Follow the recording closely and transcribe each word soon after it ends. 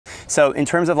So in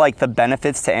terms of like the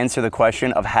benefits to answer the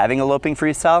question of having a loping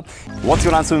freestyle, what's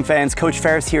going on, swim fans? Coach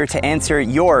Ferris here to answer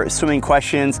your swimming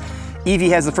questions. Evie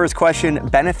has the first question,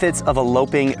 benefits of a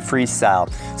loping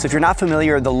freestyle. So if you're not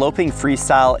familiar, the loping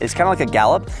freestyle is kind of like a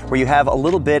gallop where you have a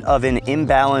little bit of an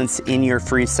imbalance in your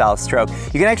freestyle stroke.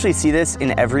 You can actually see this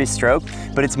in every stroke,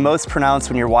 but it's most pronounced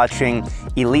when you're watching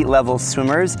elite level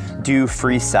swimmers do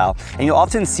freestyle. And you'll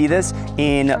often see this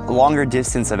in longer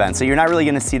distance events. So you're not really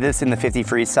gonna see this in the 50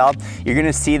 freestyle. You're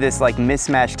gonna see this like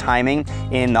mismatched timing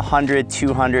in the 100,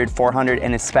 200, 400,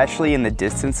 and especially in the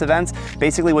distance events.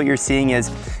 Basically what you're seeing is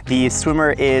the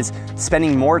swimmer is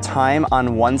spending more time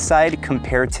on one side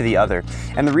compared to the other.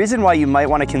 And the reason why you might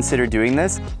want to consider doing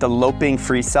this, the loping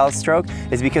freestyle stroke,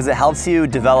 is because it helps you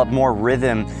develop more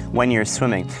rhythm when you're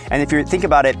swimming. And if you think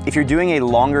about it, if you're doing a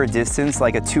longer distance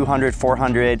like a 200,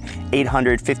 400,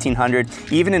 800, 1500,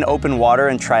 even in open water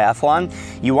and triathlon,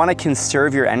 you want to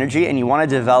conserve your energy and you want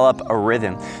to develop a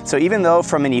rhythm. So even though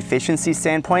from an efficiency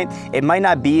standpoint, it might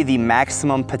not be the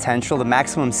maximum potential, the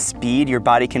maximum speed your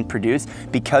body can produce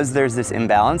because there's this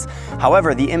imbalance.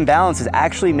 However, the imbalance is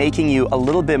actually making you a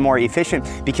little bit more efficient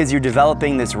because you're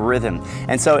developing this rhythm.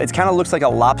 And so it kind of looks like a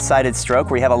lopsided stroke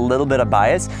where you have a little bit of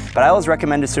bias, but I always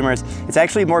recommend to swimmers, it's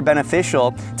actually more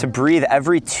beneficial to breathe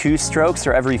every 2 strokes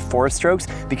or every 4 strokes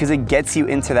because it gets you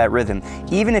into that rhythm.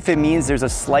 Even if it means there's a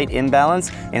slight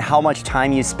imbalance in how much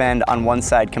time you spend on one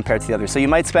side compared to the other. So you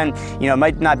might spend, it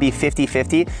might not be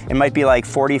 50-50, it might be like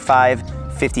 45,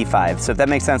 55. So if that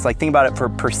makes sense, like think about it for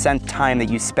percent time that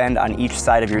you spend on each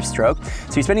side of your stroke.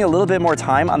 So you're spending a little bit more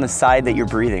time on the side that you're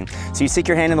breathing. So you stick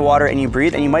your hand in the water and you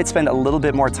breathe and you might spend a little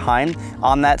bit more time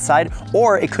on that side,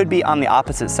 or it could be on the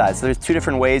opposite side. So there's 2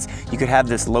 different ways you could have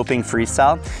this loping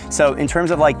freestyle. So in terms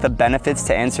of like the benefits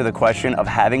to answer the question of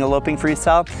having a loping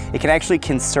freestyle, it can actually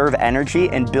conserve energy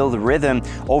and build rhythm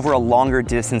over a longer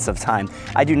distance of time.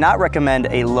 I do not recommend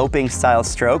a loping style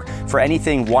stroke for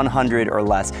anything 100 or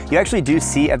less. You actually do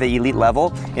see at the elite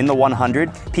level in the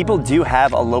 100, people do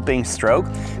have a loping stroke,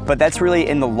 but that's really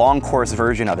in the long course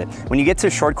version of it. When you get to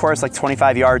short course like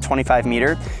 25 yard, 25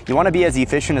 meter, you want to be as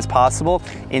efficient as possible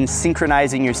in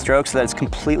synchronizing your strokes so that it's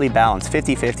completely balanced,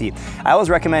 50-50. I always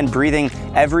recommend breathing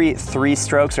every 3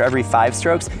 strokes or every 5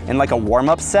 strokes in like a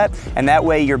warm-up set, and that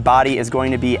way your body is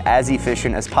going to be as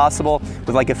efficient as possible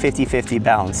with like a 50-50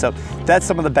 balance. So that's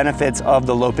some of the benefits of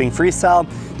the loping freestyle.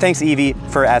 Thanks, Evie,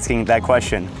 for asking that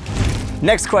question.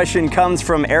 Next question comes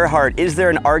from Earhart. Is there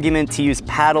an argument to use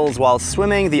paddles while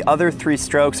swimming the other 3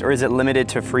 strokes, or is it limited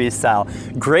to freestyle?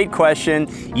 Great question.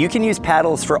 You can use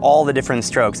paddles for all the different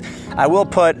strokes. I will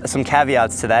put some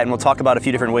caveats to that, and we'll talk about a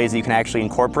few different ways that you can actually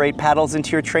incorporate paddles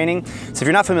into your training. So if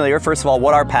you're not familiar, first of all,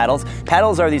 what are paddles?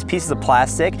 Paddles are these pieces of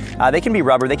plastic. They can be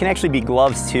rubber, they can actually be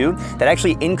gloves too, that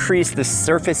actually increase the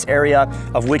surface area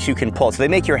of which you can pull. So they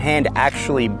make your hand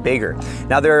actually bigger.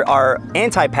 Now there are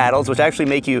anti-paddles, which actually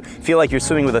make you feel like you're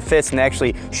swimming with a fist and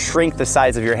actually shrink the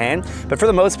size of your hand. But for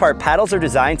the most part, paddles are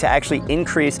designed to actually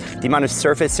increase the amount of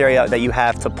surface area that you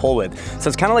have to pull with. So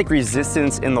it's kind of like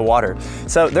resistance in the water.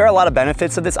 So there are a lot of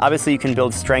benefits of this. Obviously you can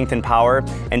build strength and power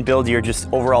and build your just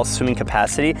overall swimming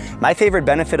capacity. My favorite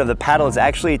benefit of the paddle is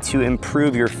actually to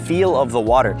improve your feel of the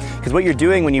water. Because what you're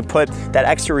doing when you put that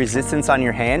extra resistance on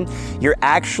your hand, you're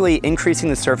actually increasing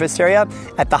the surface area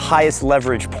at the highest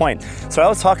leverage point. So I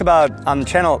always talk about on the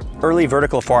channel early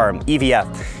vertical forearm, EVF.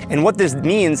 And what this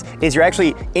means is you're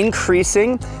actually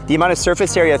increasing the amount of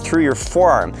surface area through your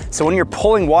forearm. So when you're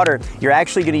pulling water, you're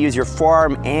actually going to use your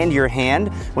forearm and your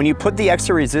hand. When you put the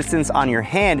extra resistance on your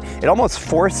hand, it almost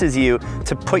forces you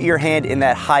to put your hand in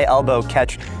that high elbow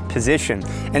catch position.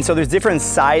 And so there's different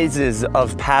sizes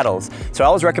of paddles. So I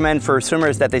always recommend for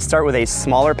swimmers that they start with a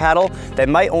smaller paddle that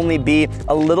might only be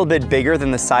a little bit bigger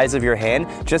than the size of your hand,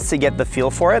 just to get the feel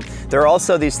for it. There are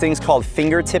also these things called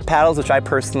fingertip paddles, which I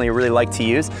personally really like to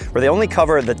use, where they only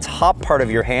cover the top part of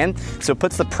your hand. So it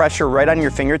puts the pressure right on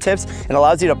your fingertips and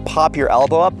allows you to pop your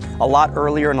elbow up a lot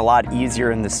earlier and a lot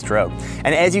easier in the stroke.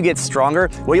 And as you get stronger,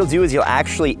 what you'll do is you'll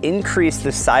actually increase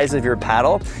the size of your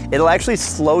paddle. It'll actually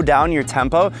slow down your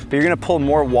tempo, but you're gonna pull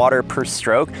more water per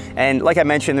stroke. And like I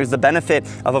mentioned, there's the benefit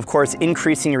of course,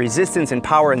 increasing your resistance and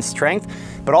power and strength,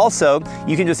 but also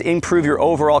you can just improve your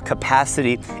overall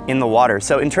capacity in the water.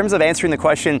 So in terms of answering the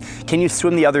question, can you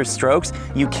swim the other strokes?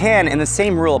 You can, and the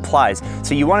same rule applies.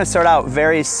 So you wanna start out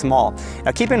very small.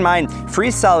 Now keep in mind,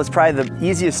 freestyle is probably the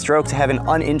easiest stroke to have an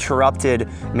uninterrupted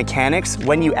mechanics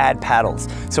when you add paddles.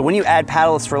 So when you add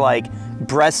paddles for like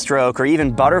breaststroke or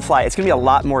even butterfly, it's gonna be a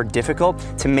lot more difficult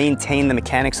to maintain the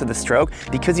mechanics of the stroke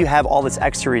because you have all this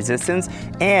extra resistance.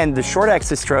 And the short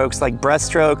axis strokes like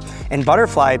breaststroke and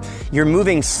butterfly, you're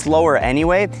moving slower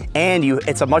anyway, and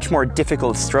it's a much more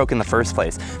difficult stroke in the first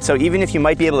place. So even if you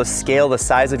might be able to scale the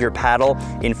size of your paddle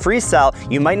in freestyle,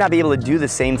 you might not be able to do the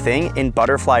same thing in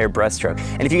butterfly or breaststroke.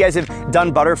 And if you guys have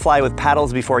done butterfly with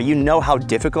paddles before, you know how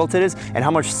difficult it is and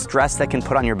how much stress that can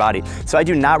put on your body. So I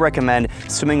do not recommend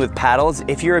swimming with paddles.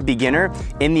 If you're a beginner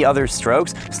in the other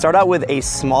strokes, start out with a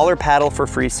smaller paddle for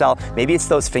freestyle. Maybe it's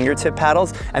those fingertip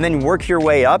paddles, and then work your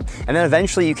way up, and then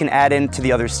eventually you can add into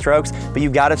the other strokes, but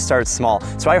you've got to start small.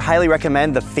 So I highly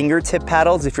recommend the fingertip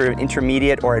paddles if you're an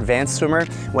intermediate or advanced swimmer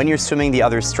when you're swimming the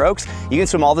other strokes. You can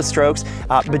swim all the strokes,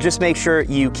 but just make sure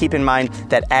you keep in mind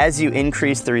that as you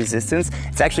increase the resistance,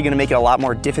 it's actually going to make it a lot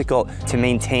more difficult to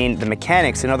maintain the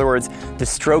mechanics. In other words, the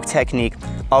stroke technique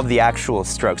of the actual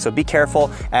stroke. So be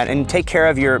careful and take care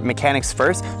of your mechanics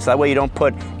first, so that way you don't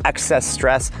put excess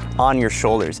stress on your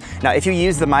shoulders. Now, if you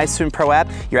use the MySwimPro app,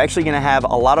 you're actually gonna have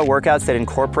a lot of workouts that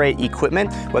incorporate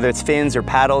equipment, whether it's fins or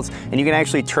paddles, and you can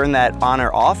actually turn that on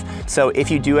or off. So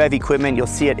if you do have equipment, you'll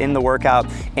see it in the workout,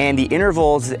 and the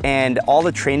intervals and all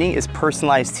the training is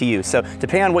personalized to you. So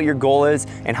depending on what your goal is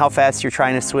and how fast you're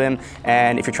trying to swim,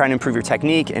 and if you're trying to improve your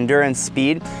technique, endurance,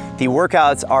 speed, the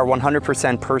workouts are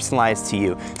 100% personalized to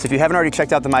you. So if you haven't already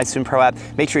checked out the MySwimPro app,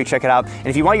 make sure you check it out. And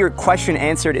if you want your question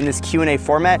answered in this Q&A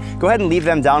format, go ahead and leave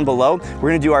them down below. We're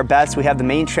gonna do our best. We have the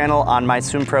main channel on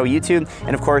MySwimPro YouTube,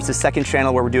 and of course the second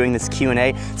channel where we're doing this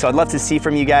Q&A. So I'd love to see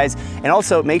from you guys. And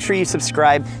also make sure you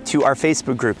subscribe to our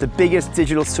Facebook group, the biggest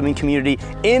digital swimming community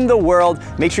in the world.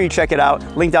 Make sure you check it out.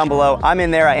 Link down below. I'm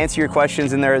in there. I answer your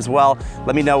questions in there as well.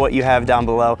 Let me know what you have down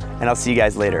below, and I'll see you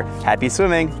guys later. Happy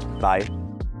swimming. Bye.